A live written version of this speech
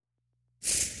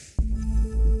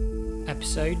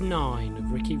Episode 9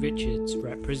 of Ricky Richards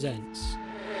Represents.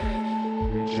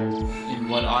 In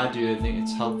what I do, I think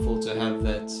it's helpful to have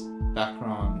that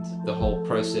background, the whole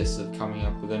process of coming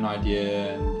up with an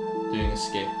idea and doing a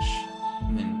sketch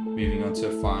and then moving on to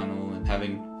a final and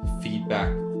having feedback.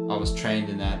 I was trained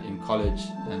in that in college,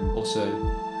 and also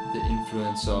the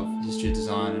influence of history of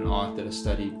design and art that I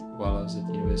studied while I was at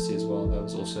university as well. That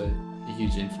was also a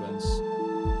huge influence.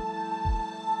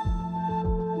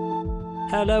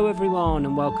 Hello everyone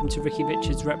and welcome to Ricky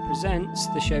Richards Represents,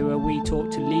 the show where we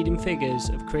talk to leading figures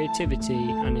of creativity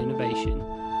and innovation.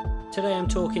 Today I'm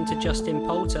talking to Justin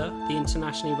Poulter, the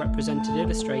internationally represented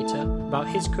illustrator, about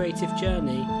his creative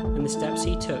journey and the steps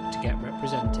he took to get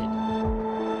represented.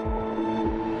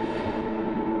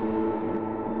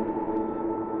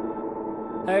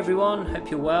 Hey everyone,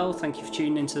 hope you're well. Thank you for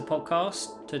tuning into the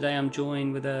podcast. Today I'm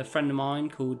joined with a friend of mine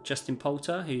called Justin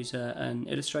Poulter, who's an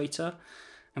illustrator.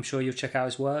 I'm sure you'll check out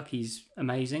his work. He's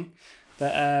amazing.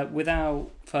 But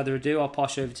without further ado, I'll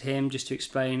pass you over to him just to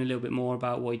explain a little bit more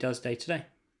about what he does day to day.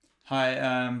 Hi,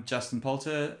 I'm Justin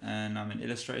Poulter, and I'm an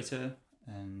illustrator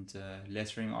and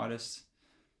lettering artist.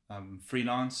 I'm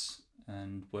freelance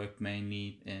and work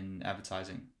mainly in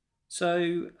advertising.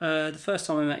 So the first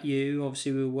time I met you,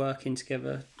 obviously we were working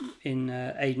together in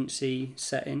an agency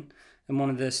setting, and one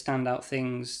of the standout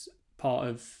things, part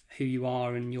of who you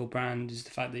are and your brand, is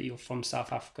the fact that you're from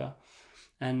South Africa.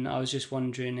 And I was just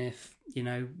wondering if,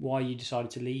 why you decided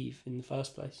to leave in the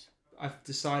first place. I've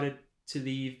decided to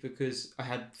leave because I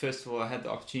had the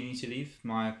opportunity to leave.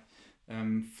 My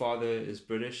father is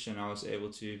British and I was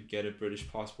able to get a British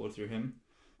passport through him.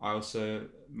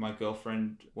 My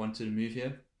girlfriend wanted to move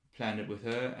here, planned it with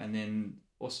her, and then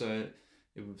also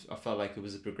I felt like it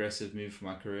was a progressive move for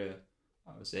my career.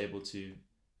 I was able to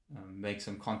make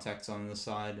some contacts on the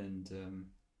side, and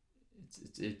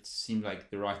it seemed like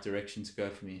the right direction to go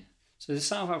for me. So the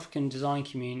South African design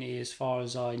community, as far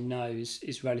as I know,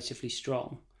 is relatively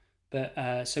strong.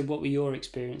 But so what were your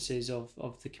experiences of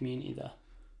the community there?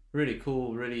 Really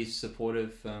cool, really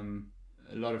supportive.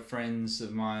 A lot of friends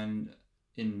of mine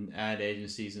in ad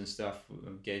agencies and stuff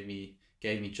gave me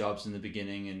jobs in the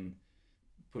beginning and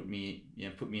put me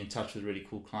in touch with really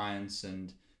cool clients,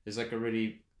 and there's like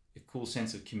a cool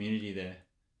sense of community there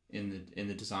in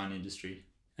the design industry.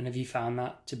 And have you found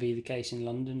that to be the case in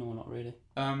London or not really?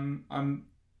 I'm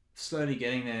slowly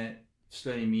getting there,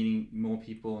 slowly meeting more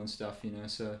people and stuff,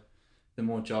 so the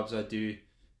more jobs I do,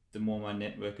 the more my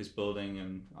network is building,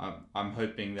 and I'm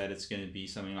hoping that it's going to be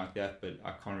something like that, but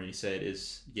I can't really say it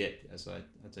is yet, as I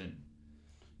don't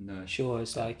know. Sure,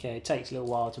 it's like it takes a little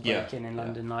while to break in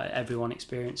London, like everyone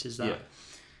experiences that.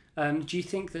 Yeah. Do you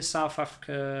think that South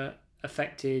Africa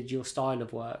affected your style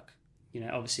of work?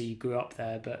 Obviously you grew up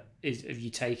there, but have you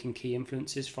taken key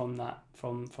influences from that,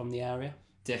 from the area?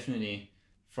 Definitely,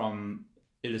 from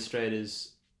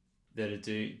illustrators that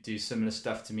do similar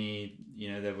stuff to me.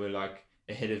 They were like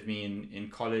ahead of me in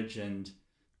college and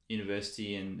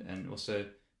university, and also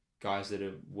guys that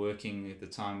are working at the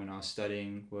time when I was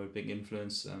studying were a big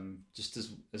influence. Just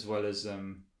as well as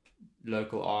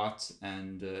local art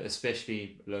and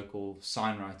especially local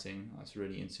sign writing I was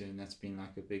really into, and that's been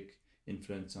like a big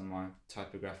influence on my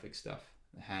typographic stuff,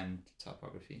 the hand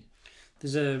typography.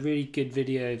 There's a really good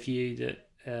video of you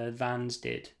that Vans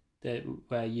did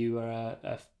where you were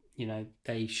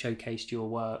they showcased your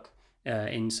work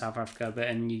in South Africa,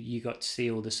 and you got to see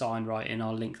all the sign writing.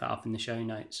 I'll link that up in the show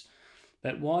notes.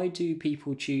 But why do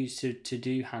people choose to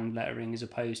do hand lettering as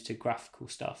opposed to graphical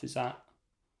stuff? Is that?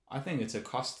 I think it's a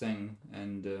cost thing,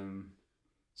 and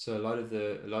so a lot of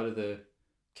the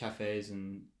cafes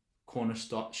and corner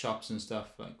shops and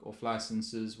stuff, like off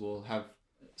licenses, will have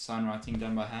sign writing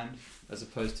done by hand as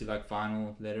opposed to like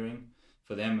vinyl lettering.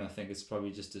 For them, I think it's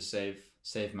probably just to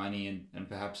save money and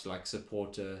perhaps like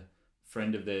support a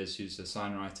friend of theirs who's a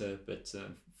sign writer. But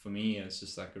for me, it's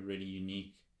just like a really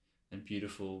unique and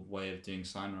beautiful way of doing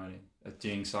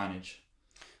doing signage.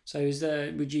 So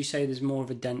would you say there's more of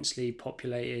a densely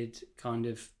populated kind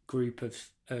of group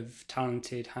of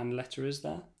talented hand letterers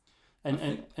there? I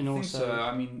think so.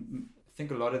 I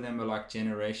think a lot of them are like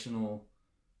generational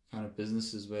kind of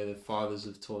businesses where the fathers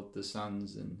have taught the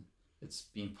sons and it's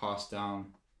been passed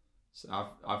down. So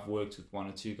I've worked with one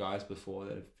or two guys before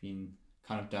that have been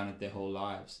kind of done it their whole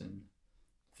lives, and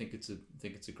I think it's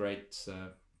a great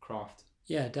craft.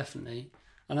 Yeah, definitely.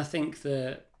 And I think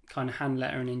that kind of hand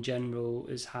lettering in general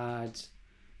has had,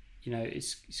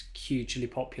 it's hugely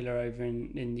popular over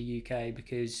in the UK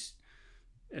because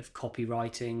of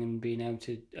copywriting and being able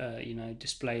to,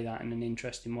 display that in an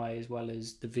interesting way, as well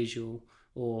as the visual,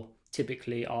 or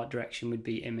typically art direction would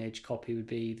be image, copy would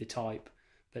be the type.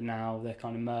 but now they're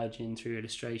kind of merging through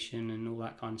illustration and all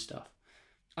that kind of stuff.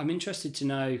 I'm interested to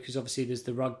know, because obviously there's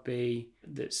the rugby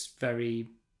that's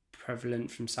very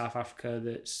prevalent from South Africa,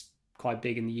 that's quite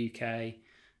big in the UK,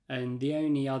 and the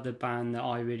only other band that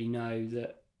I really know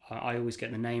that I always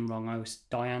get the name wrong, I was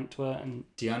Die Antwoord. And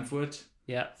Die Antwoord?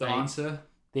 Yeah. The Answer?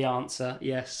 The Answer,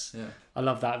 yes. Yeah. I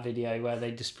love that video where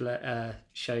they display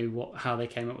show how they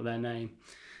came up with their name.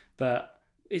 But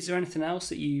is there anything else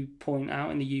that you point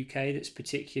out in the UK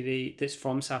that's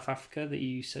from South Africa that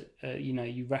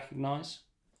you recognise?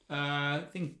 I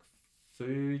think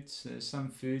foods. There's some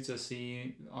foods I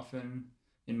see often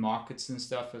in markets and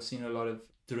stuff. I've seen a lot of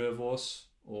droewors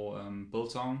or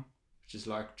biltong, which is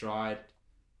like dried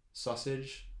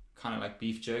sausage, kind of like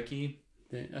beef jerky.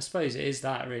 I suppose it is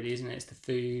that, really, isn't it? It's the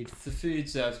food. The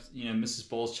foods have, Mrs.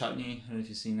 Ball's chutney. I don't know if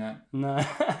you've seen that. No,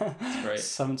 it's great.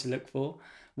 Something to look for.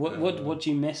 What do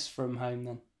you miss from home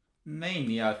then?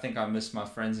 Mainly, I think I miss my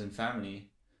friends and family.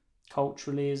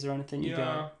 Culturally, is there anything you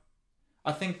go?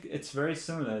 I think it's very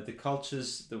similar. The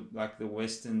cultures, the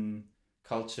Western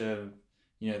culture,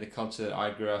 the culture that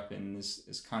I grew up in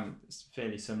is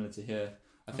fairly similar to here.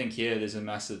 I think here there's a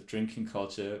massive drinking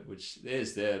culture, which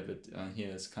is there, but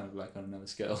here it's kind of like on another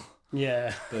scale.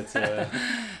 Yeah, but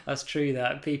that's true.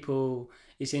 That people,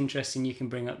 it's interesting. You can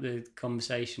bring up the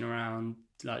conversation around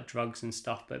like drugs and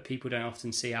stuff, but people don't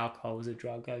often see alcohol as a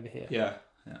drug over here. Yeah.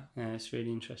 It's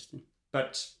really interesting.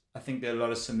 But I think there are a lot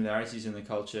of similarities in the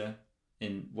culture.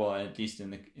 At least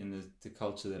in the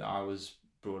culture that I was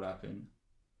brought up in,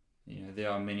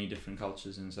 there are many different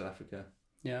cultures in South Africa.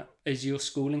 Yeah, is your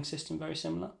schooling system very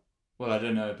similar? Well, I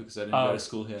don't know because I didn't go to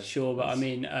school here. Sure, but I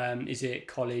mean, is it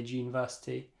college,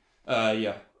 university?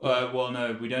 Yeah. Well,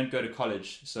 no, we don't go to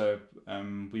college. So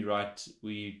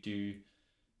we do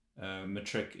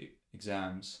matric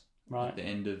exams at the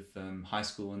end of high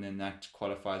school, and then that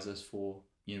qualifies us for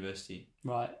university.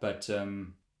 Right. But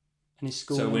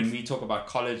so when we talk about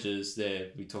colleges there,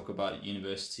 we talk about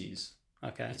universities.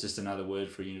 Okay. It's just another word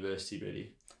for university,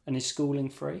 really. And is schooling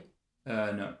free?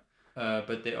 No.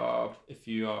 But there are, if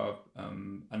you are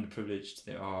underprivileged,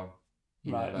 there are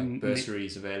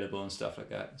bursaries available and stuff like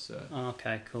that. So.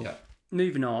 Okay, cool. Yeah.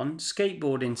 Moving on,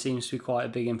 skateboarding seems to be quite a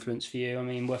big influence for you. I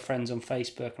mean, we're friends on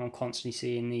Facebook and I'm constantly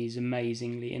seeing these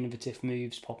amazingly innovative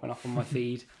moves popping up on my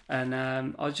feed. And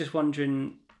I was just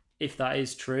wondering if that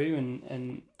is true,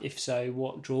 and if so,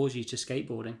 what draws you to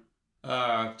skateboarding?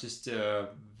 Just the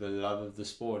love of the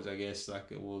sport, I guess. I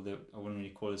wouldn't really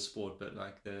call it sport, but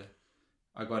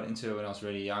I got into it when I was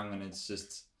really young, and it's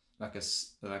just like a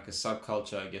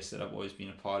subculture, I guess, that I've always been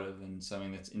a part of, and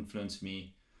something that's influenced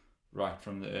me right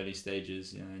from the early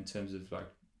stages. In terms of like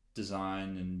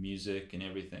design and music and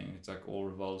everything, it's like all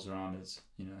revolves around it.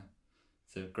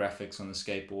 The graphics on the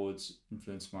skateboards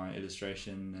influenced my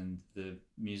illustration, and the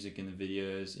music in the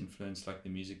videos influenced like the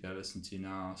music that I listen to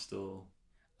now still.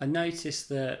 I noticed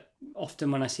that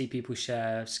often when I see people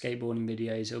share skateboarding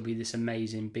videos, it'll be this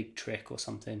amazing big trick or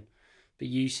something, but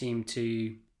you seem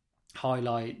to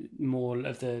highlight more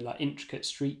of the like intricate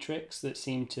street tricks that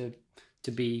seem to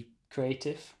be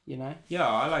creative. Yeah,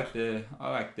 I like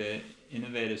the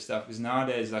innovative stuff, because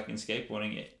nowadays, like in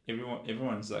skateboarding,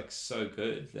 everyone's like so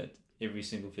good that every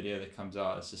single video that comes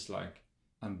out is just like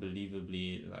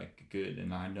unbelievably like good,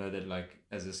 and I know that like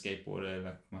as a skateboarder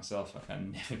like myself, I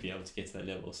can never be able to get to that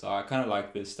level. So I kind of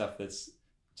like the stuff that's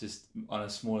just on a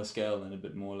smaller scale and a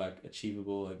bit more like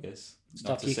achievable, I guess.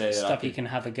 Stuff you can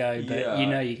have a go, but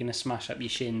you're going to smash up your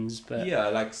shins. But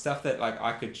like stuff that like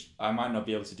I might not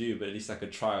be able to do, but at least I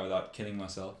could try without killing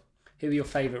myself. Who are your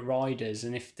favourite riders,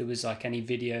 and if there was like any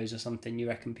videos or something you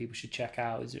reckon people should check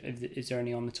out, is there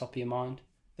any on the top of your mind?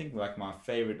 I think like my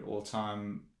favorite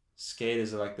all-time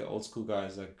skaters are like the old school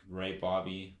guys like Ray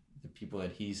Barbie, the people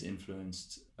that he's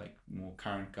influenced, like more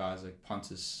current guys like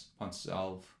Pontus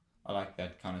Alv. I like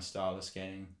that kind of style of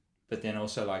skating. But then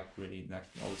also like really like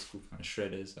old school kind of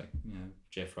shredders like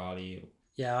Jeff Riley.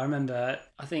 Yeah, I remember.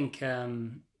 I think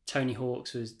Tony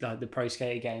Hawk's was like the pro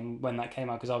skater game when that came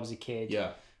out, because I was a kid.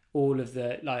 Yeah. All of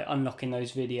the like unlocking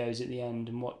those videos at the end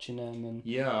and watching them, and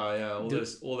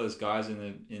all those guys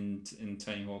in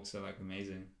Tony Hawk's are like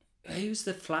amazing. He was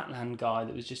the Flatland guy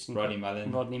that was just Rodney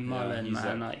Mullen.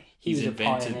 He's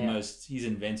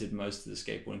invented most of the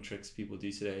skateboarding tricks people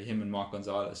do today. Him and Mark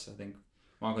Gonzalez. I think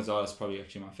Mark Gonzalez is probably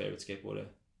actually my favorite skateboarder.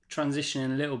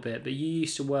 Transitioning a little bit, but you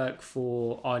used to work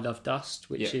for I Love Dust,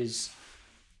 which is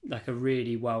like a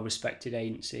really well respected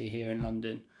agency here in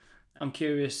London. I'm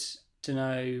curious to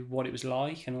know what it was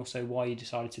like, and also why you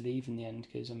decided to leave in the end,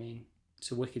 because I mean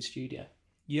it's a wicked studio.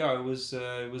 Yeah, it was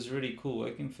really cool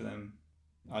working for them.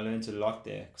 I learned a lot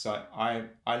there because I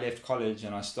left college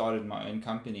and I started my own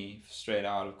company straight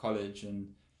out of college,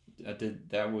 and I did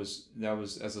that was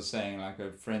as I was saying, like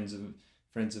a friends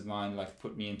of mine like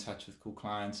put me in touch with cool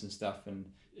clients and stuff, and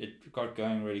it got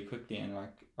going really quickly, and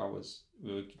like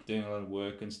we were doing a lot of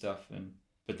work and stuff, and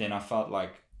but then I felt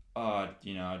like,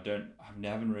 you know, I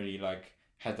haven't really like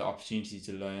had the opportunity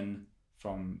to learn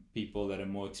from people that are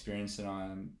more experienced than I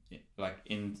am, like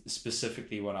in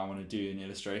specifically what I want to do in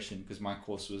illustration, because my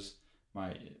course was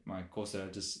my course that I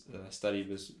just studied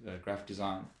was graphic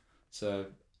design. So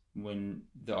when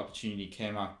the opportunity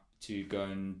came up to go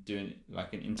and do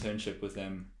like an internship with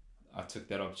them, I took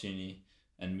that opportunity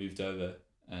and moved over,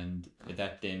 and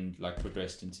that then like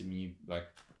progressed into me like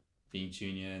being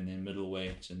junior and then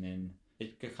middleweight, and then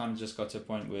it kind of just got to a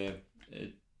point where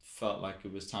it felt like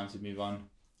it was time to move on.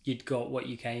 You'd got what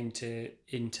you came to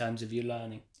in terms of your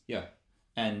learning. Yeah.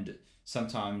 And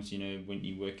sometimes, you know, when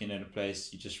you work in at a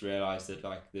place, you just realize that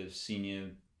like the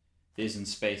senior, there isn't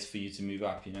space for you to move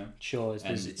up, you know. Sure.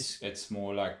 And it's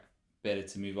more like better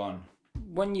to move on.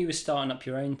 When you were starting up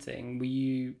your own thing,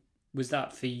 was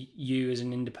that for you as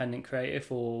an independent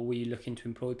creative, or were you looking to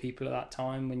employ people at that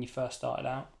time when you first started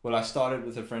out? Well, I started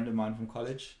with a friend of mine from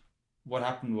college. What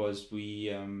happened was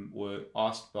we were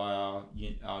asked by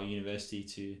our university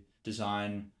to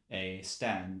design a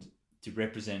stand to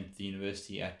represent the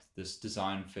university at this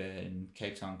design fair in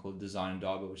Cape Town called Design in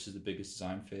Durban, which is the biggest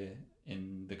design fair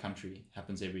in the country. It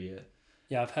happens every year.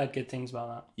 Yeah, I've heard good things about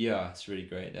that. Yeah, it's really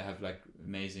great. They have like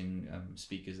amazing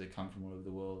speakers that come from all over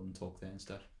the world and talk there and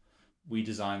stuff. We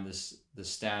designed the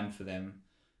stand for them,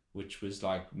 which was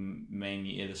like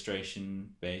mainly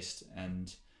illustration based,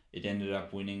 and it ended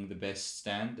up winning the best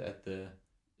stand at the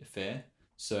fair.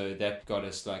 So that got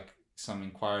us like some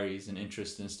inquiries and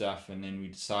interest and stuff, and then we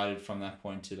decided from that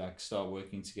point to like start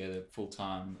working together full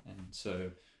time, and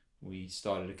so we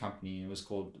started a company. It was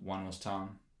called One Was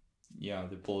Town. Yeah,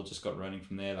 the ball just got running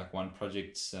from there. Like one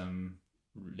project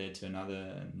led to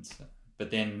another, and but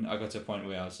then I got to a point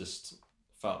where I was just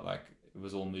felt like it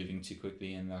was all moving too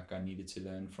quickly, and like I needed to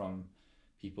learn from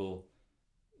people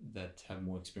that have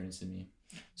more experience than me.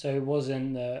 So it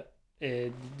wasn't that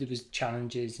there was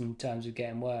challenges in terms of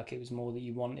getting work. It was more that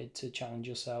you wanted to challenge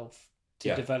yourself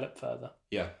to develop further.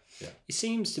 Yeah. It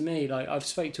seems to me like I've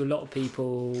spoke to a lot of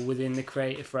people within the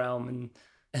creative realm, and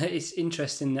it's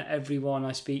interesting that everyone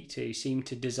I speak to seem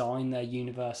to design their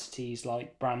universities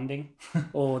like branding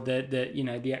or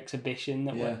the exhibition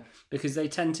that because they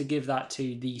tend to give that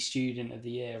to the student of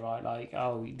the year, right? Like,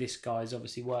 oh, this guy's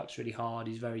obviously works really hard,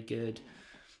 he's very good,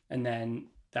 and then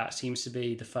that seems to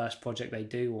be the first project they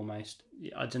do almost.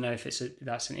 I don't know if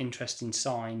that's an interesting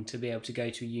sign to be able to go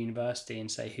to a university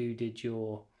and say, who did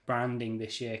your branding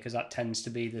this year? Because that tends to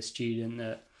be the student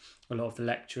that a lot of the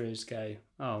lecturers go,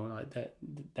 oh, like that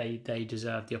they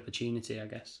deserve the opportunity, I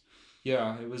guess.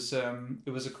 Yeah, it was a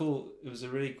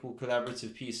really cool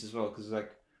collaborative piece as well, because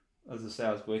like as I say,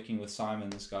 I was working with Simon,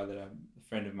 this guy that a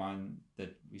friend of mine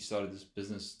that we started this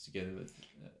business together with.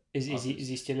 Is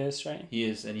he still illustrating? He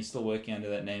is, and he's still working under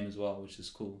that name as well, which is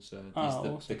cool. So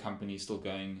awesome. The company is still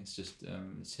going. It's just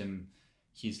it's him.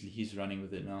 He's running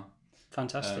with it now.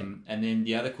 Fantastic. And then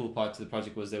the other cool part to the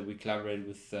project was that we collaborated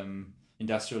with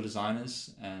industrial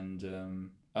designers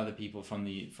and other people from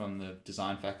the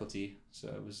design faculty. So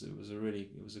it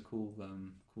was a cool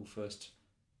first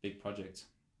big project.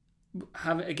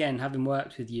 Having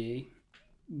worked with you,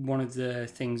 one of the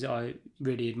things that I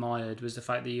really admired was the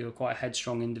fact that you were quite a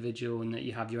headstrong individual and that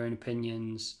you have your own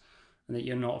opinions and that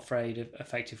you're not afraid of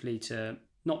effectively to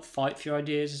not fight for your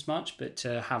ideas as much, but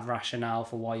to have rationale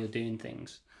for why you're doing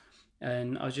things.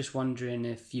 And I was just wondering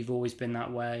if you've always been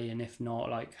that way, and if not,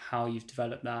 like how you've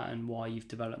developed that and why you've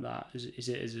developed that. Is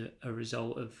it as a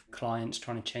result of clients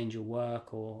trying to change your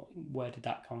work, or where did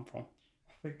that come from?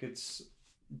 I think it's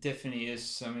definitely is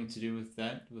something to do with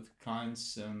that, with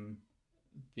clients I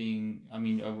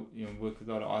work with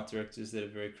a lot of art directors that are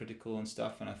very critical and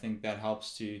stuff, and I think that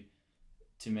helps to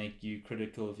make you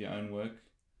critical of your own work.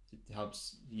 It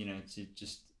helps,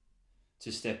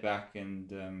 to step back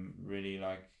and really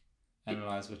like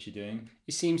analyze what you're doing.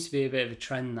 It seems to be a bit of a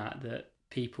trend that the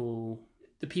people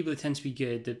that tend to be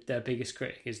good, their biggest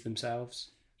critic is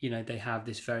themselves. They have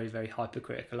this very, very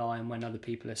hypercritical eye, and when other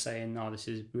people are saying, "Oh, this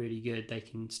is really good," they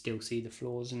can still see the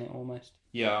flaws in it almost.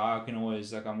 Yeah, I'm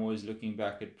always looking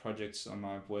back at projects on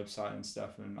my website and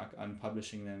stuff, and like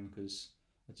unpublishing them because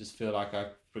I just feel like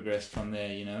I've progressed from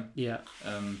there. Yeah.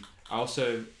 I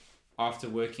also, after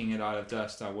working at Art of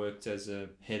Dust, I worked as a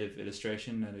head of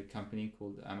illustration at a company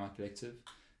called Am I Collective,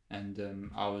 and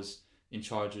I was in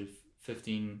charge of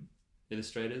 15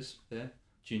 illustrators there.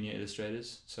 junior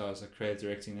illustrators. So I was like creative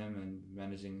directing them and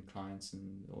managing clients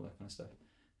and all that kind of stuff.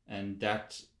 And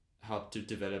that helped to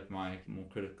develop my more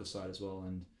critical side as well.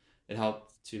 And it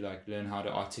helped to like learn how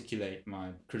to articulate my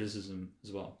criticism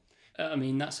as well. I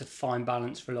mean, that's a fine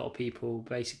balance for a lot of people.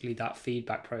 Basically, that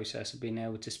feedback process of being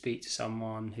able to speak to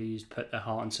someone who's put their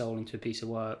heart and soul into a piece of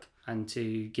work and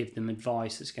to give them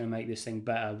advice that's going to make this thing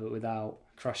better, but without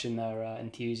crushing their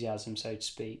enthusiasm, so to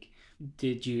speak.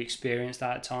 Did you experience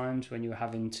that at times when you were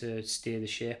having to steer the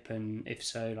ship? And if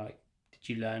so, like, did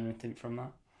you learn anything from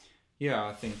that? Yeah,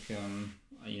 I think,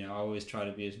 I always try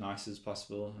to be as nice as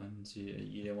possible, and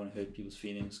you don't want to hurt people's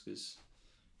feelings because,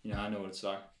 I know what it's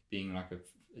like being like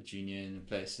a junior in a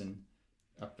place, and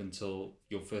up until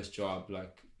your first job,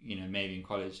 like, maybe in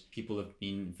college, people have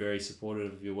been very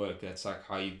supportive of your work. That's like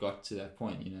how you got to that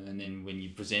point, and then when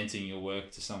you're presenting your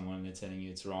work to someone, they're telling you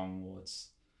it's wrong or it's,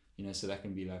 so that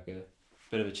can be like a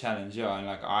bit of a challenge. Yeah, and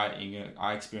like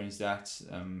I experienced that.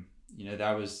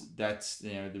 That's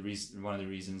the reason, one of the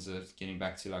reasons of getting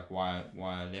back to like why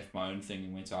I left my own thing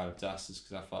and went to Out of Dust is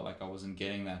because I felt like I wasn't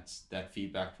getting that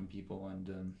feedback from people,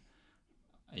 and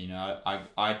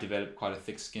I developed quite a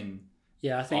thick skin.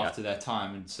 Yeah, I think after that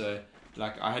time, and so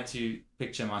like I had to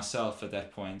picture myself at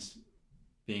that point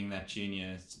being that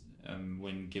junior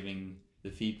when giving the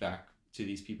feedback to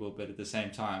these people, but at the same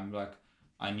time, like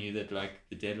I knew that like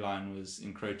the deadline was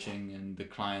encroaching and the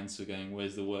clients were going,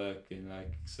 where's the work? And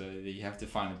like, so you have to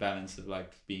find a balance of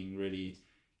like being really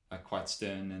like quite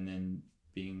stern and then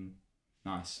being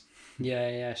nice.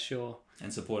 Yeah, sure.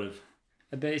 And supportive.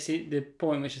 But it's the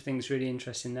point which I think is really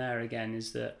interesting there again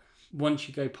is that once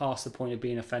you go past the point of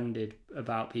being offended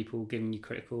about people giving you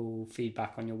critical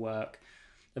feedback on your work,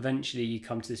 eventually you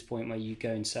come to this point where you go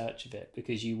in search of it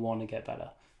because you want to get better.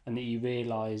 And that you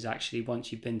realise actually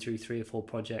once you've been through 3 or 4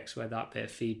 projects where that bit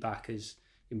of feedback has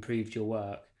improved your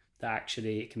work, that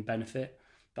actually it can benefit.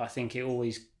 But I think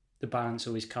the balance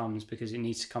always comes because it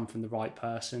needs to come from the right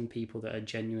person, people that are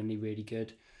genuinely really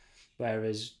good.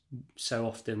 Whereas so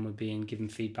often we're being given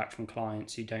feedback from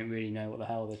clients who don't really know what the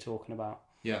hell they're talking about.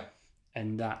 Yeah.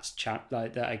 And that's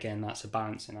like that again, that's a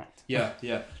balancing act. Yeah.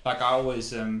 Like I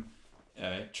always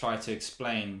try to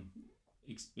explain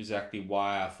exactly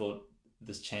why I thought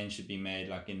this change should be made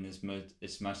like in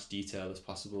as much detail as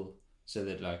possible, so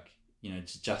that like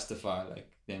to justify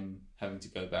like them having to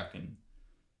go back and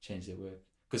change their work,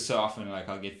 because so often like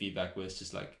I'll get feedback where it's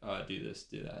just like, oh, do this,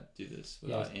 do that, do this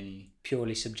without any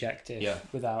purely subjective,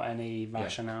 without any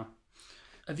rationale.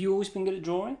 Have you always been good at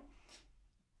drawing?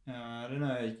 I don't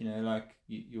know, like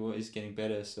you're always getting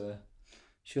better, so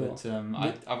sure.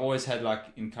 But I've always had like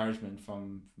encouragement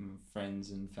from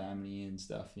friends and family and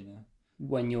stuff,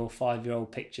 When your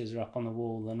 5-year-old pictures are up on the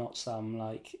wall, they're not some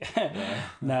like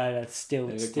no, that's still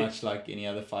they look much like any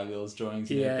other 5-year-old's drawings.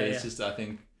 But it's just, I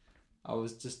think I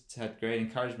was just had great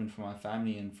encouragement from my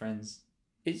family and friends.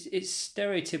 It's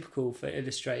stereotypical for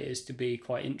illustrators to be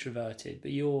quite introverted,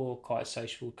 but you're quite a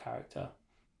social character.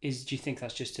 Do you think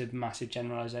that's just a massive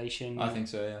generalization? I think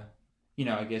so,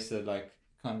 yeah. I guess that like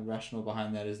kind of rationale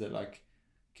behind that is that like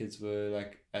kids were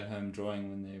like at home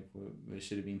drawing when they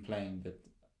should have been playing, but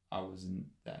I wasn't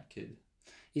that kid.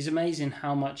 It's amazing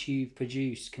how much you've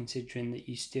produced, considering that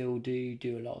you still do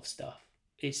a lot of stuff.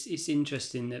 It's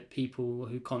interesting that people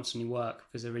who constantly work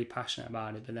because they're really passionate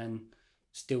about it, but then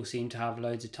still seem to have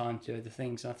loads of time to do other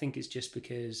things. And I think it's just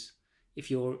because if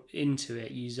you're into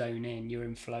it, you zone in, you're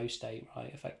in flow state,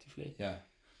 right, effectively. Yeah.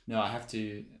 No, I have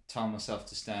to tell myself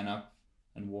to stand up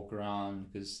and walk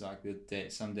around, because like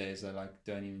some days I like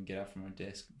don't even get up from my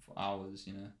desk for hours,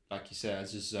 Like you say, I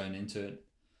just zone into it.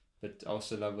 But I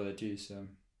also love what I do, so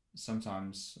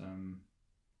sometimes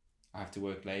I have to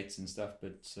work late and stuff,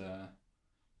 but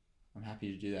I'm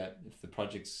happy to do that if the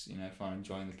project's, if I'm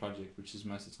enjoying the project, which is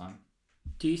most of the time.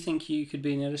 Do you think you could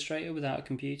be an illustrator without a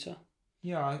computer?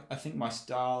 Yeah, I think my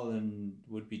style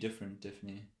would be different,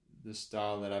 definitely. The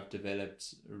style that I've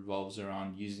developed revolves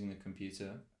around using the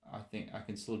computer. I think I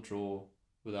can still draw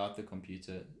without the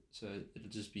computer, so it'll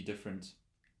just be different.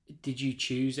 Did you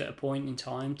choose at a point in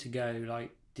time to go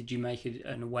like, did you make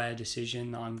an aware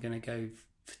decision that I'm going to go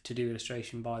to do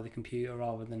illustration by the computer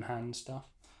rather than hand stuff?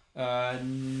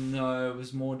 No, it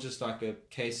was more just like a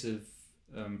case of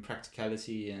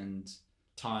practicality and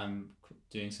time,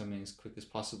 doing something as quick as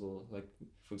possible. Like,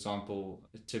 for example,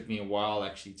 it took me a while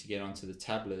actually to get onto the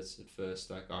tablets at first.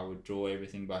 Like, I would draw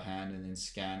everything by hand and then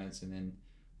scan it, and then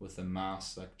with a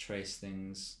mouse, like, trace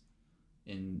things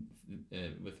in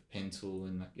with a pen tool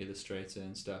and like Illustrator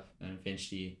and stuff. And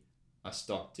eventually I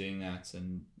stopped doing that,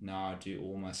 and now I do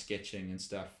all my sketching and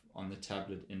stuff on the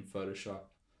tablet in Photoshop.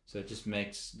 So it just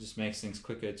makes things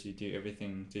quicker to do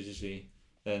everything digitally.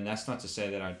 And that's not to say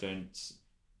that I don't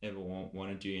ever want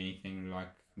to do anything like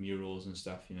murals and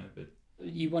stuff, but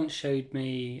You once showed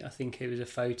me, I think it was a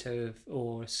photo of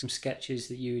or some sketches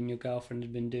that you and your girlfriend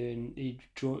had been doing. You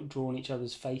drawn each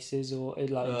other's faces or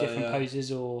like different yeah.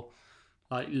 poses or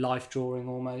like life drawing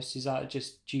almost. Is that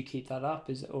just, do you keep that up?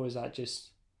 Is that just?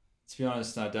 To be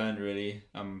honest, I don't really.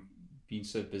 I'm been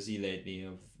so busy lately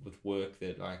with work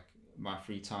that like my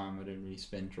free time I don't really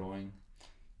spend drawing.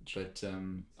 But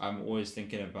I'm always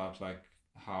thinking about like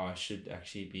how I should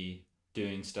actually be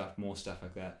doing more stuff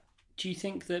like that. Do you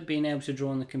think that being able to draw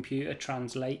on the computer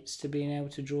translates to being able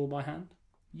to draw by hand?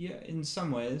 Yeah, in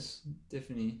some ways,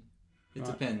 definitely. It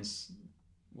depends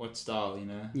what style,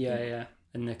 Yeah,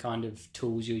 and the kind of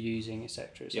tools you're using,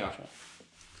 etc., etc. Yeah.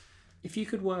 If you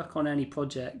could work on any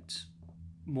project,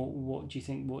 what do you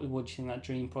think? What do you think that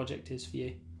dream project is for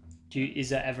you? Is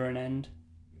there ever an end?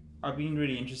 I've been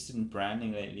really interested in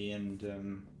branding lately,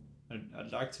 and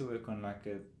I'd like to work on like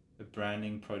a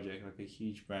branding project, like a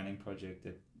huge branding project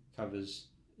that covers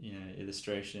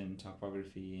illustration,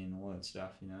 typography, and all that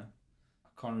stuff.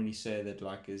 I can't really say that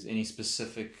like there's any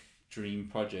specific dream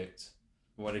project.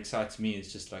 What excites me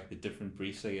is just like the different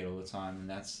briefs I get all the time, and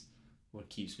that's what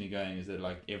keeps me going. Is that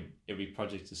like every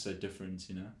project is so different,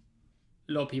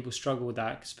 A lot of people struggle with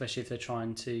that, especially if they're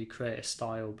trying to create a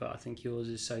style, but I think yours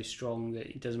is so strong that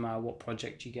it doesn't matter what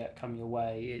project you get come your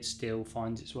way, it still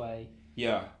finds its way.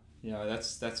 Yeah,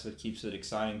 that's what keeps it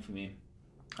exciting for me.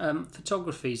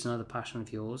 Photography is another passion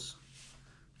of yours,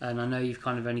 and I know you've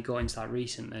kind of only got into that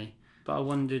recently, but I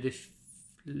wondered if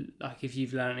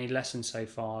you've learned any lessons so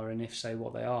far, and if so,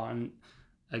 what they are. And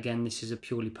again, this is a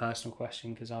purely personal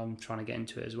question because I'm trying to get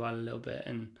into it as well a little bit,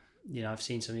 and I've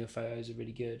seen some of your photos are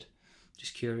really good.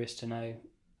 Just curious to know.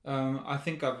 I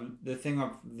think the thing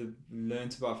I've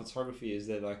learned about photography is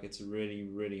that like it's really,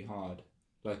 really hard.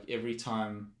 Like every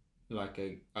time like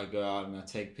I go out and I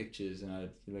take pictures and I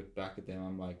look back at them,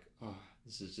 I'm like, oh,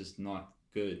 this is just not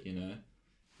good,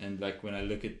 And like when I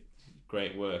look at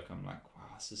great work, I'm like,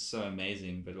 wow, this is so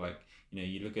amazing. But like,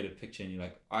 you look at a picture and you're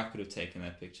like, I could have taken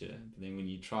that picture. But then when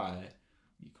you try,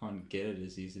 you can't get it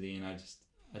as easily. And I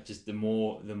just the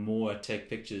more I take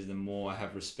pictures, the more I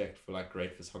have respect for like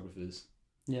great photographers.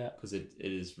 Yeah. Because it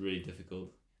is really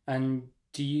difficult. And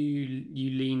do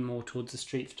you lean more towards the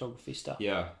street photography stuff?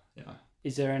 Yeah.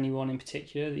 Is there anyone in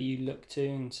particular that you look to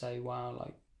and say, wow,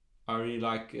 like? I really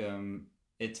like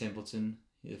Ed Templeton.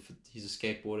 He's a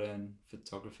skateboarder and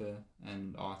photographer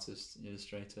and artist,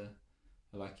 illustrator.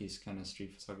 I like his kind of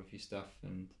street photography stuff,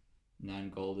 and Nan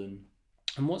Golden.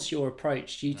 And what's your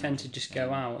approach? Do you tend to just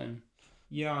go out and?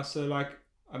 Yeah, so like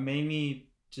I mainly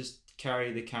just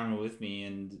carry the camera with me,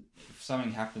 and if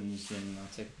something happens, then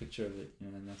I'll take a picture of it.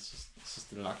 And it's just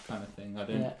the luck kind of thing.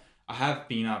 I have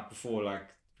been out before, like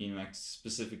been like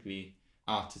specifically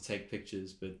out to take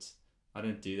pictures, but I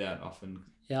don't do that often.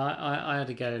 Yeah, I had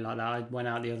to go like that. I went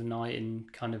out the other night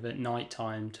and kind of at night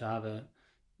time to have a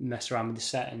mess around with the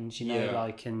settings,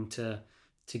 like, and to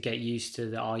get used to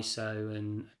the ISO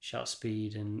and shutter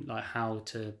speed and like how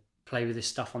to play with this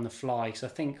stuff on the fly. Because I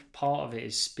think part of it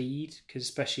is speed, because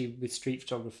especially with street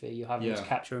photography, you're having to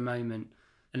capture a moment.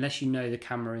 Unless you know the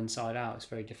camera inside out, it's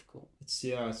very difficult.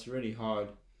 It's really hard.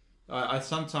 I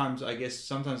sometimes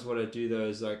what I do though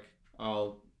is like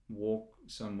I'll walk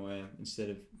somewhere instead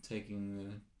of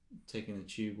taking the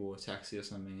tube or a taxi or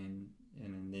something,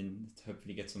 and then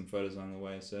hopefully get some photos along the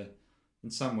way. So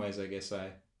in some ways, I guess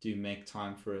I do make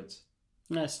time for it.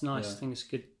 That's nice. Yeah. I think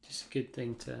it's a good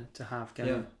thing to have going.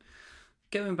 Yeah.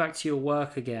 Going back to your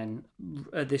work again,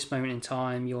 at this moment in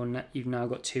time, you've now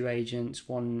got 2 agents,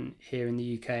 one here in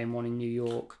the UK and one in New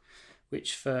York,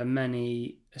 which for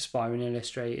many aspiring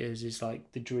illustrators is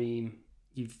like the dream.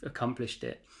 You've accomplished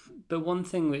it. But one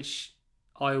thing which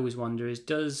I always wonder is,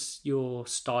 does your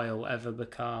style ever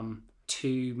become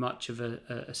too much of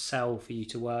a cell for you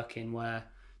to work in, where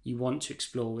you want to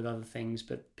explore with other things,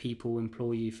 but people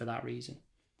employ you for that reason?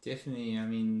 Definitely. I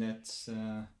mean,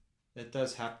 that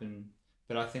does happen.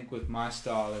 But I think with my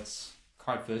style, it's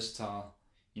quite versatile.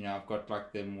 I've got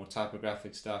like the more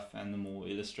typographic stuff and the more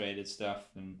illustrated stuff.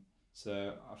 And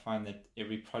so I find that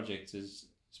every project it's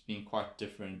been quite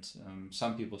different.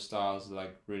 Some people's styles are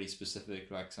like really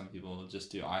specific, like some people will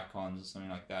just do icons or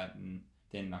something like that, and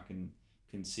then I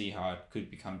can see how it could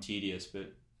become tedious.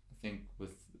 But I think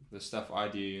with the stuff I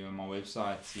do on my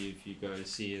website, if you go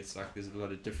see, it's like there's a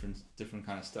lot of different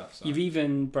kind of stuff. So. You've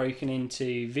even broken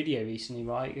into video recently,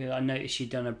 right? I noticed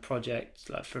you've done a project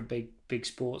like for a big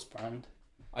sports brand.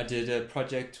 I did a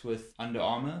project with Under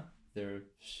Armour. They're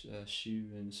a shoe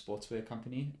and sportswear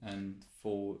company, and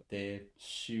for their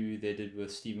shoe they did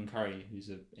with Stephen Curry, who's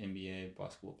an NBA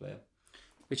basketball player.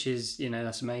 which is,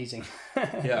 that's amazing.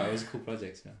 Yeah, it was a cool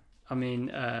project. Yeah. I mean,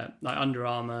 like Under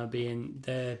Armour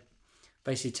they're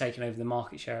basically taking over the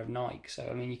market share of Nike. So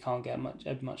I mean, you can't get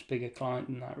a much bigger client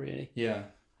than that, really. Yeah.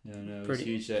 No, it was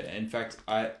huge. In fact,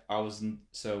 I wasn't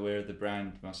so aware of the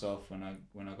brand myself when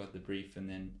I got the brief, and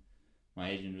then my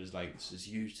agent was like, "This is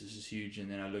huge,"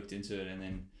 and then I looked into it, and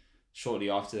then shortly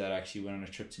after that, I actually went on a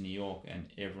trip to New York, and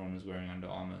everyone was wearing Under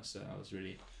Armour, so I was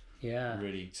really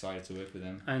excited to work with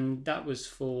them. And that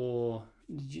was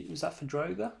was that for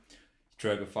Droga?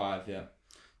 Droga 5, yeah.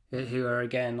 Who are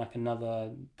again like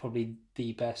another, probably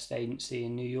the best agency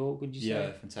in New York, would you say?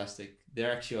 Yeah, fantastic.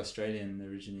 They're actually Australian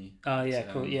originally. Oh yeah,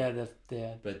 cool. Yeah,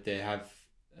 they're. But they have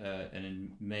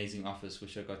an amazing office,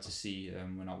 which I got to see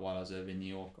while I was over in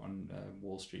New York on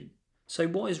Wall Street. So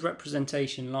what is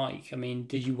representation like? I mean,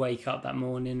 did you wake up that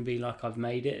morning and be like, I've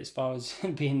made it as far as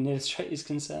being an illustrator is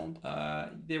concerned?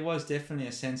 There was definitely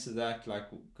a sense of that, like,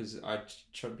 because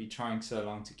I'd be trying so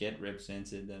long to get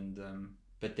represented, and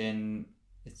but then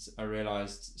I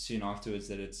realized soon afterwards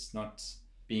that it's not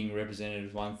being represented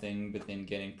as one thing, but then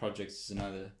getting projects is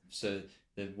another. So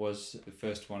there was the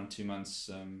first 1 or 2 months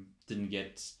didn't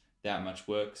get that much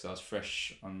work, so I was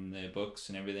fresh on their books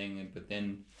and everything, but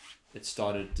then it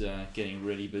started getting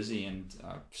really busy, and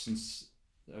since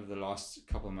over the last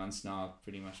couple of months now, I've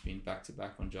pretty much been back to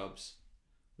back on jobs,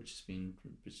 which has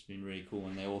been really cool,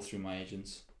 and they're all through my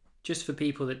agents. Just for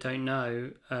people that don't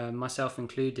know, myself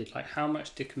included, like how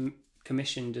much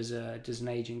commission does an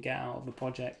agent get out of a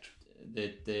project?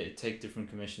 They take different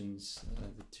commissions,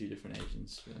 the two different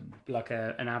agents. Like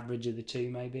an average of the two,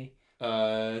 maybe?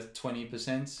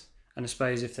 20%. And I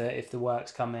suppose if the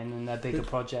work's come in and they're bigger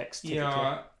projects, typically.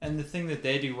 Yeah, and the thing that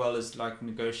they do well is like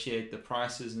negotiate the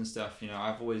prices and stuff.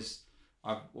 I've always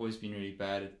been really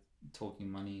bad at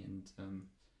talking money, and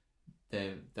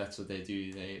that's what they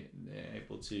do. They're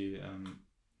able to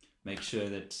make sure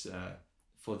that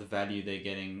for the value they're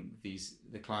getting,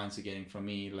 the clients are getting from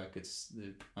me, like it's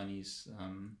the money's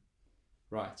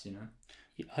right.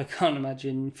 I can't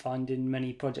imagine finding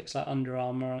many projects like Under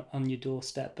Armour on your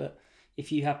doorstep, but if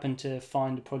you happen to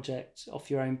find a project off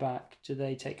your own back, do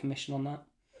they take commission on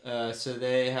that? So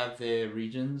they have their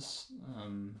regions,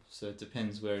 so it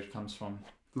depends where it comes from.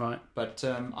 Right. But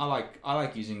I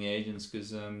like using the agents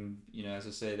because as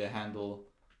I say, they handle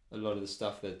a lot of the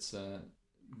stuff that's the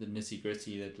nitty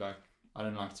gritty that like I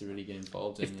don't like to really get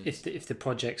involved in. If the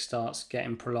project starts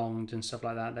getting prolonged and stuff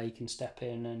like that, they can step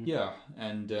in and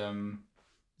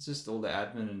it's just all the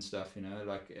admin and stuff,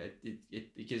 like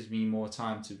it gives me more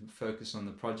time to focus on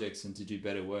the projects and to do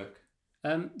better work.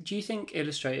 Do you think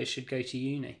illustrators should go to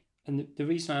uni? And the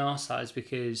reason I ask that is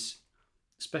because,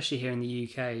 especially here in the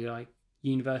UK, like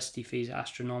university fees are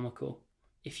astronomical.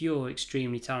 If you're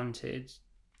extremely talented,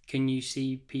 can you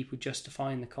see people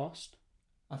justifying the cost?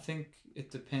 I think it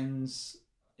depends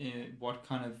what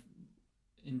kind of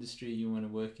industry you want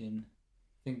to work in.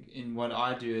 I think in what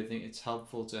I do, I think it's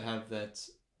helpful to have that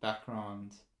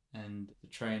background and the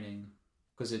training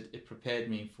because it prepared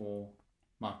me for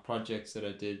my projects that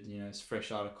I did, as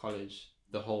fresh out of college.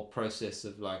 The whole process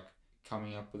of like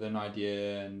coming up with an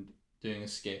idea and doing a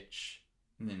sketch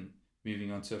and then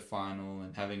moving on to a final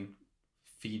and having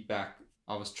feedback.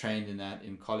 I was trained in that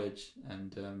in college,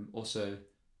 and also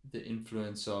the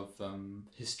influence of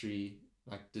history,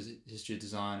 like history of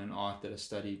design and art that I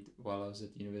studied while I was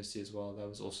at university as well. That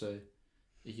was also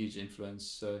a huge influence.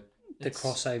 So the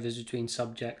crossovers between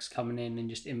subjects coming in and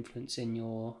just influencing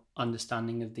your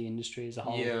understanding of the industry as a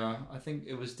whole. Yeah, I think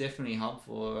it was definitely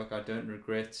helpful. Like I don't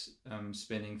regret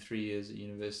spending 3 years at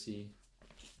university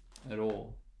at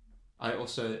all. I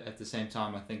also, at the same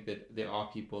time, I think that there are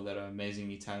people that are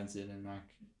amazingly talented and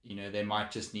like, they might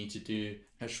just need to do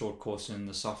a short course in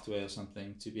the software or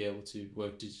something to be able to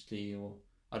work digitally. Or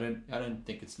I don't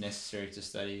think it's necessary to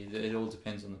study. It all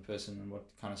depends on the person and what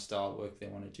kind of style work they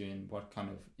want to do and what kind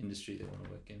of industry they want to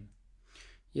work in.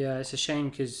 Yeah, it's a shame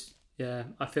because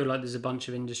I feel like there's a bunch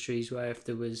of industries where if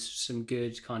there was some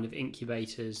good kind of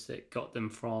incubators that got them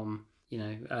from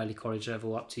early college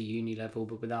level up to uni level,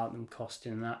 but without them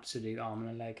costing an absolute arm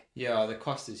and a leg. Yeah, the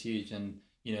cost is huge, and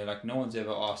like no one's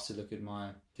ever asked to look at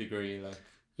my degree. Like,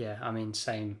 yeah, I mean,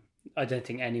 same. I don't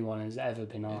think anyone has ever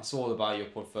been asked. It's all about your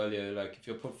portfolio. Like, if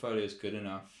your portfolio is good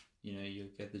enough, you'll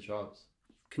get the jobs.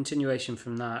 Continuation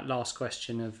from that last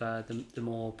question of the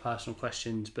more personal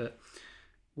questions, but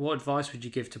what advice would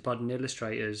you give to budding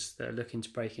illustrators that are looking to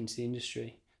break into the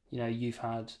industry? You've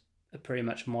had a pretty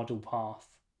much model path.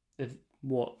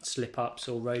 What slip-ups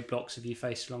or roadblocks have you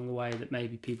faced along the way that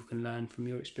maybe people can learn from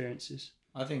your experiences?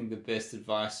 I think the best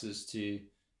advice is to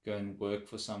go and work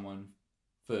for someone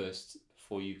first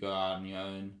before you go out on your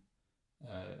own.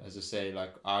 As I say,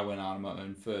 like I went out on my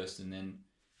own first, and then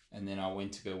I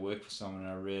went to go work for someone.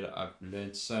 And I've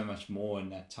learned so much more in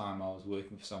that time I was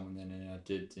working for someone than I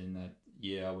did in that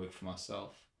year I worked for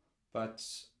myself. But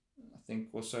I think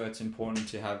also it's important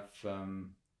to have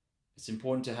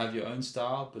your own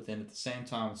style, but then at the same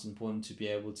time it's important to be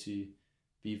able to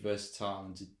be versatile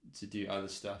and to do other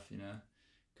stuff,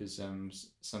 because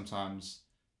sometimes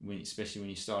especially when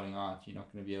you're starting out, you're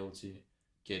not going to be able to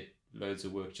get loads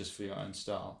of work just for your own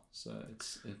style. So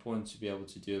it's important to be able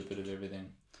to do a bit of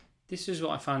everything. This is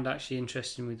what I found actually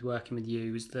interesting with working with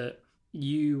you, is that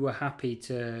you were happy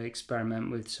to experiment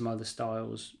with some other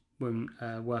styles when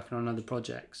working on other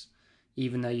projects,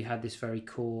 even though you had this very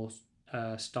core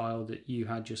style that you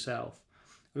had yourself.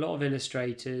 A lot of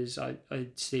illustrators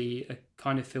I'd see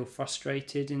kind of feel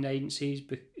frustrated in agencies,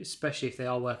 especially if they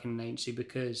are working in an agency,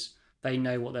 because they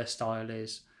know what their style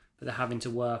is, but they're having to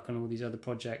work on all these other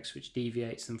projects which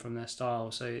deviates them from their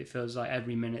style. So it feels like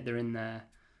every minute they're in there,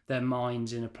 their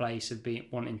mind's in a place of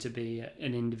wanting to be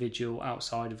an individual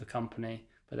outside of a company,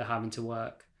 but they're having to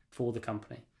work for the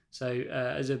company. So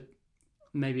as a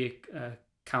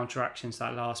counteraction to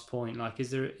that last point, like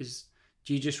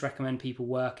do you just recommend people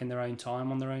work in their own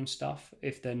time on their own stuff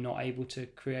if they're not able to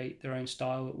create their own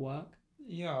style at work?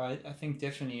 Yeah, I think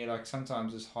definitely, like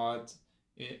sometimes it's hard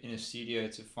in a studio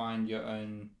to find your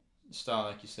own style,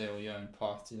 like you say, or your own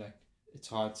path. Like it's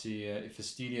hard to if a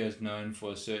studio is known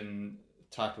for a certain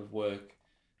type of work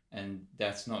and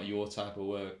that's not your type of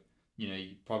work,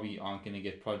 you probably aren't going to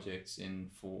get projects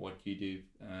in for what you do.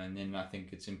 And then I think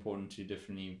it's important to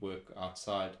definitely work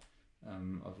outside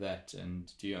of that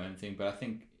and do your own thing. But I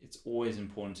think it's always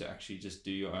important to actually just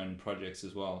do your own projects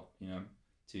as well,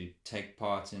 to take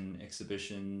part in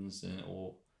exhibitions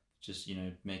or just,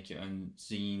 make your own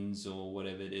zines or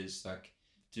whatever it is. Like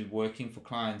working for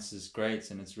clients is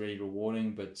great and it's really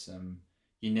rewarding, but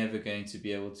you're never going to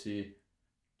be able to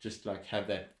just like have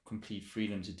that complete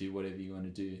freedom to do whatever you want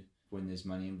to do when there's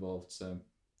money involved. So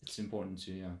it's important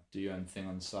to do your own thing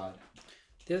on the side.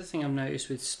 The other thing I've noticed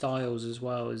with styles as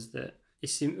well is that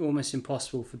it's almost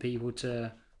impossible for people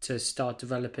to start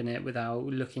developing it without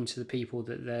looking to the people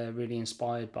that they're really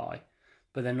inspired by.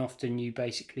 But then often you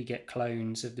basically get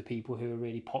clones of the people who are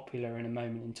really popular in a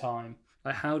moment in time.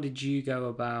 Like, how did you go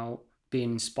about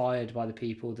being inspired by the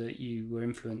people that you were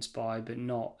influenced by, but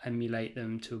not emulate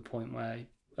them to a point where,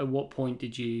 at what point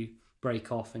did you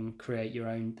break off and create your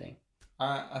own thing?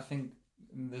 I think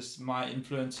my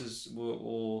influences were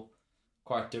all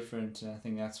quite different, and I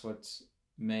think that's what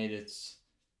made it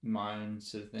my own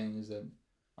sort of thing, is that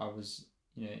I was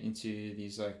into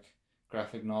these like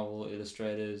graphic novel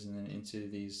illustrators and then into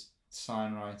these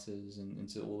sign writers and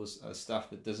into all this stuff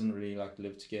that doesn't really like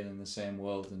live together in the same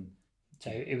world. And so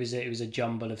it was a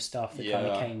jumble of stuff that kind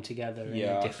of came together in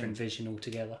a different vision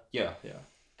altogether. Yeah.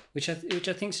 Which I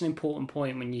think is an important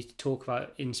point when you talk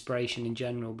about inspiration in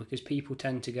general, because people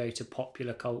tend to go to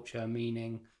popular culture,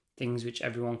 meaning things which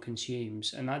everyone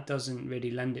consumes, and that doesn't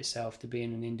really lend itself to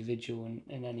being an individual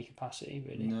in any capacity,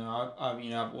 really. No,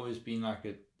 I've always been like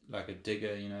a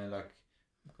digger, like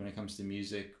when it comes to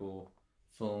music or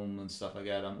film and stuff like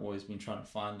that. I've always been trying to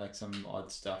find like some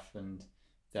odd stuff, and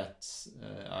that's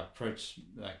I approach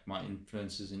like my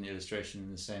influences in illustration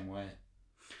in the same way.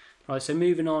 Right, so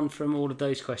moving on from all of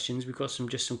those questions, we've got some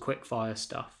quick fire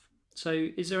stuff. So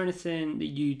is there anything that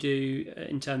you do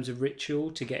in terms of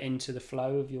ritual to get into the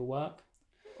flow of your work?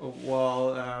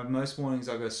 Well, most mornings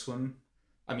I go swim.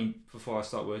 I mean, before I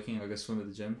start working, I go swim at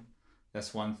the gym.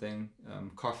 That's one thing.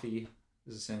 Coffee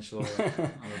is essential.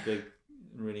 I'm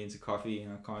really into coffee,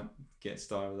 and I can't get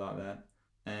started without that.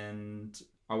 And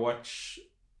I watch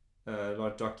a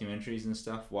lot of documentaries and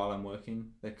stuff while I'm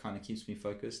working. That kind of keeps me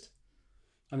focused.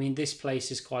 I mean, this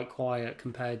place is quite quiet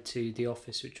compared to the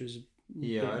office, which was it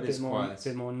is quiet. A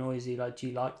bit more noisy. Like, do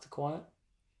you like the quiet?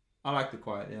 I like the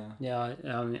quiet, yeah.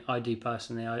 Yeah, I do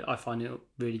personally. I find it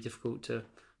really difficult to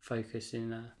focus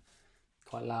in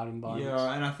quite loud environments.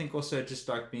 Yeah, and I think also just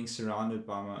like being surrounded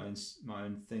by my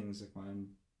own things, like my own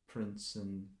prints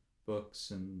and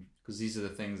books, and because these are the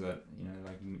things that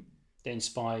like they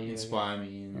inspire you. Inspire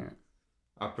me, and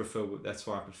that's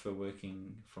why I prefer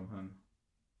working from home.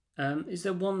 Is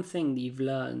there one thing that you've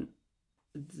learned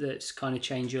that's kind of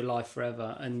changed your life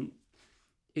forever? And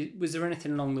was there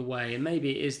anything along the way, and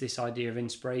maybe it is this idea of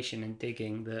inspiration and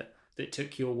digging that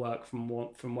took your work from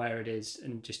where it is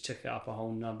and just took it up a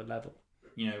whole nother level?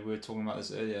 We were talking about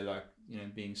this earlier, like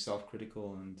being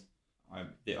self-critical, and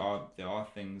there are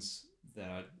things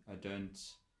that I don't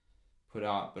put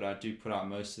out, but I do put out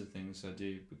most of the things I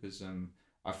do, because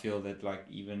I feel that like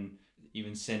even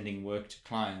even sending work to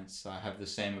clients, I have the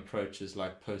same approach as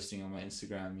like posting on my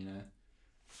Instagram. You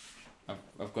know,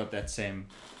 I've got that same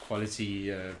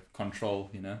quality control.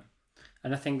 You know.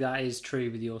 And I think that is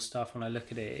true with your stuff. When I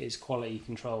look at it, it's quality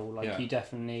control. Like you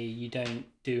don't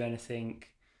do anything.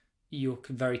 You're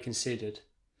very considered.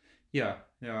 Yeah.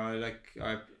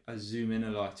 I zoom in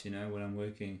a lot, you know, when I'm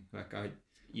working. Like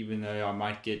even though I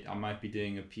might be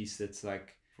doing a piece that's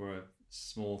like for a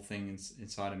small thing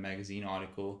inside a magazine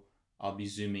article, I'll be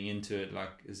zooming into it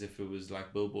like as if it was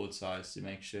like billboard size to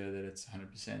make sure that it's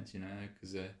 100%, you know,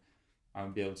 because I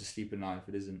won't be able to sleep at night if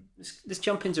it isn't. Let's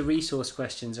jump into resource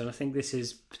questions, and I think this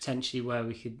is potentially where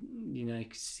we could, you know,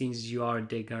 since you are a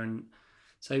digger, and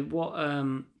so what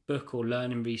book or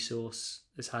learning resource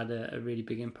has had a really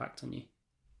big impact on you?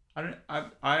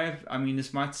 I mean,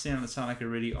 this might sound like a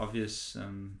really obvious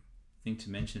thing to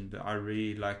mention, but I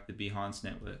really like the Behance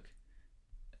network.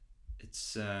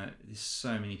 It's there's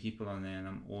so many people on there, and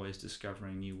I'm always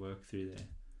discovering new work through there,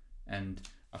 and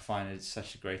I find it's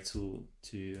such a great tool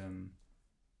to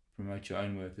promote your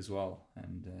own work as well.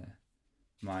 And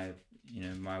my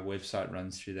website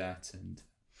runs through that. And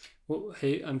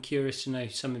I'm curious to know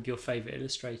some of your favorite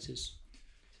illustrators.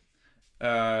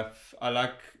 I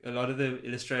like a lot of the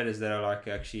illustrators that are like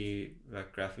actually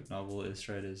like graphic novel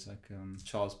illustrators, like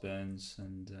Charles Burns,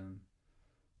 and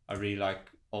I really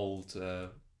like old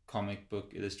comic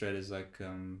book illustrators like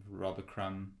Robert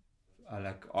Crumb. I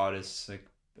like artists like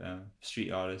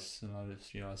street artists, a lot of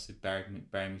street artists like Barry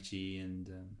McGee,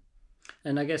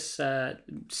 and I guess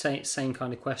same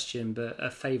kind of question, but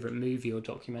a favorite movie or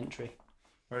documentary.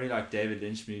 I really like David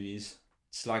Lynch movies.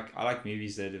 It's like I like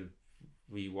movies that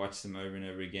we watch them over and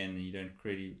over again, and you don't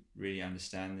really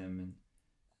understand them, and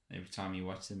every time you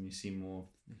watch them, you see more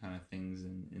kind of things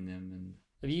in them. And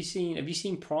have you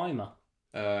seen Primer?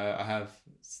 I have.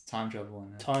 It's time travel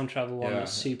one. Time travel one.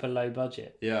 That's super low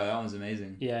budget. Yeah, that one's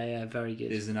amazing. Yeah, very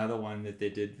good. There's another one that they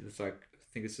did with like I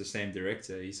think it's the same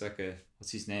director. He's like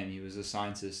what's his name? He was a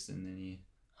scientist, and then he.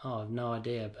 Oh, I've no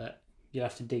idea, but you'll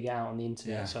have to dig out on the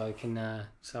internet so I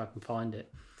can find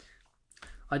it.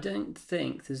 I don't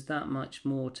think there's that much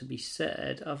more to be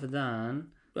said other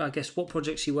than, I guess, what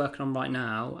projects are you working on right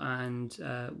now, and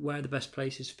where are the best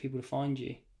places for people to find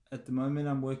you? At the moment,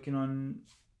 I'm working on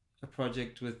a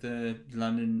project with the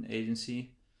London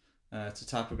agency. It's a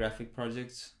typographic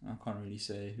project. I can't really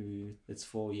say who it's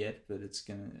for yet, but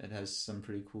it has some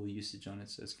pretty cool usage on it,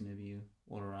 so it's going to be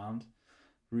all around.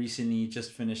 Recently,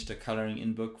 just finished a coloring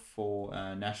in book for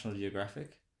National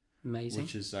Geographic. Amazing.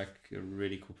 Which is like a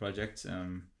really cool project.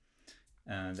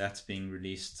 That's being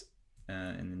released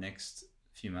in the next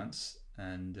few months,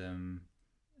 and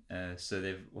so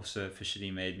they've also officially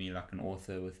made me like an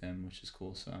author with them, which is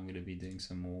cool. So I'm going to be doing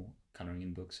some more coloring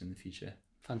in books in the future.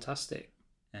 Fantastic.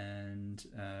 And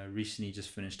recently just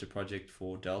finished a project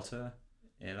for Delta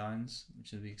Airlines,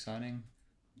 which will be exciting.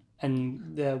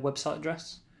 And the website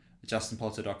address?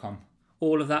 JustinPoulter.com.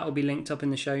 All of that will be linked up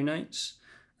in the show notes.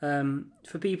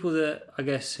 For people that I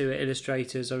guess who are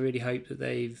illustrators, I really hope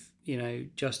that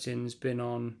Justin's been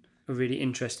on a really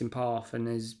interesting path and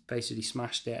has basically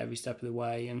smashed it every step of the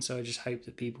way. And so I just hope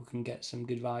that people can get some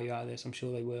good value out of this. I'm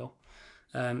sure they will.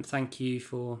 Thank you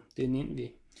for doing the interview.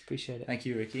 Appreciate it. Thank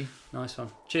you, Ricky. Nice one.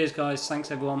 Cheers, guys.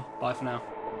 Thanks, everyone. Bye for now.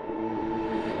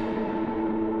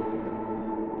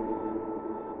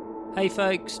 Hey,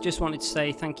 folks. Just wanted to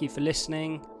say thank you for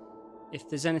listening. If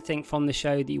there's anything from the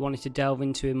show that you wanted to delve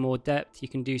into in more depth, you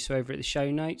can do so over at the show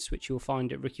notes, which you'll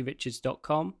find at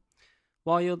rickyrichards.com.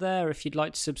 While you're there, if you'd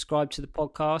like to subscribe to the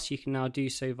podcast, you can now do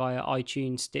so via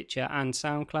iTunes, Stitcher and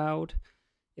SoundCloud.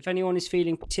 If anyone is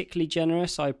feeling particularly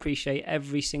generous, I appreciate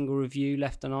every single review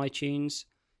left on iTunes.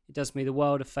 It does me the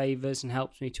world of favours and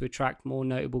helps me to attract more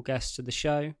notable guests to the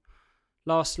show.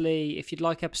 Lastly, if you'd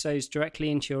like episodes directly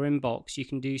into your inbox, you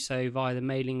can do so via the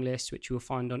mailing list, which you will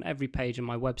find on every page on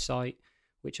my website,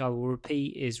 which I will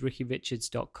repeat is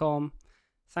rickyrichards.com.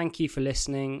 Thank you for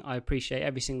listening. I appreciate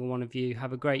every single one of you.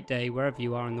 Have a great day wherever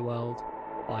you are in the world.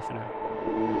 Bye for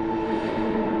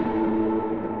now.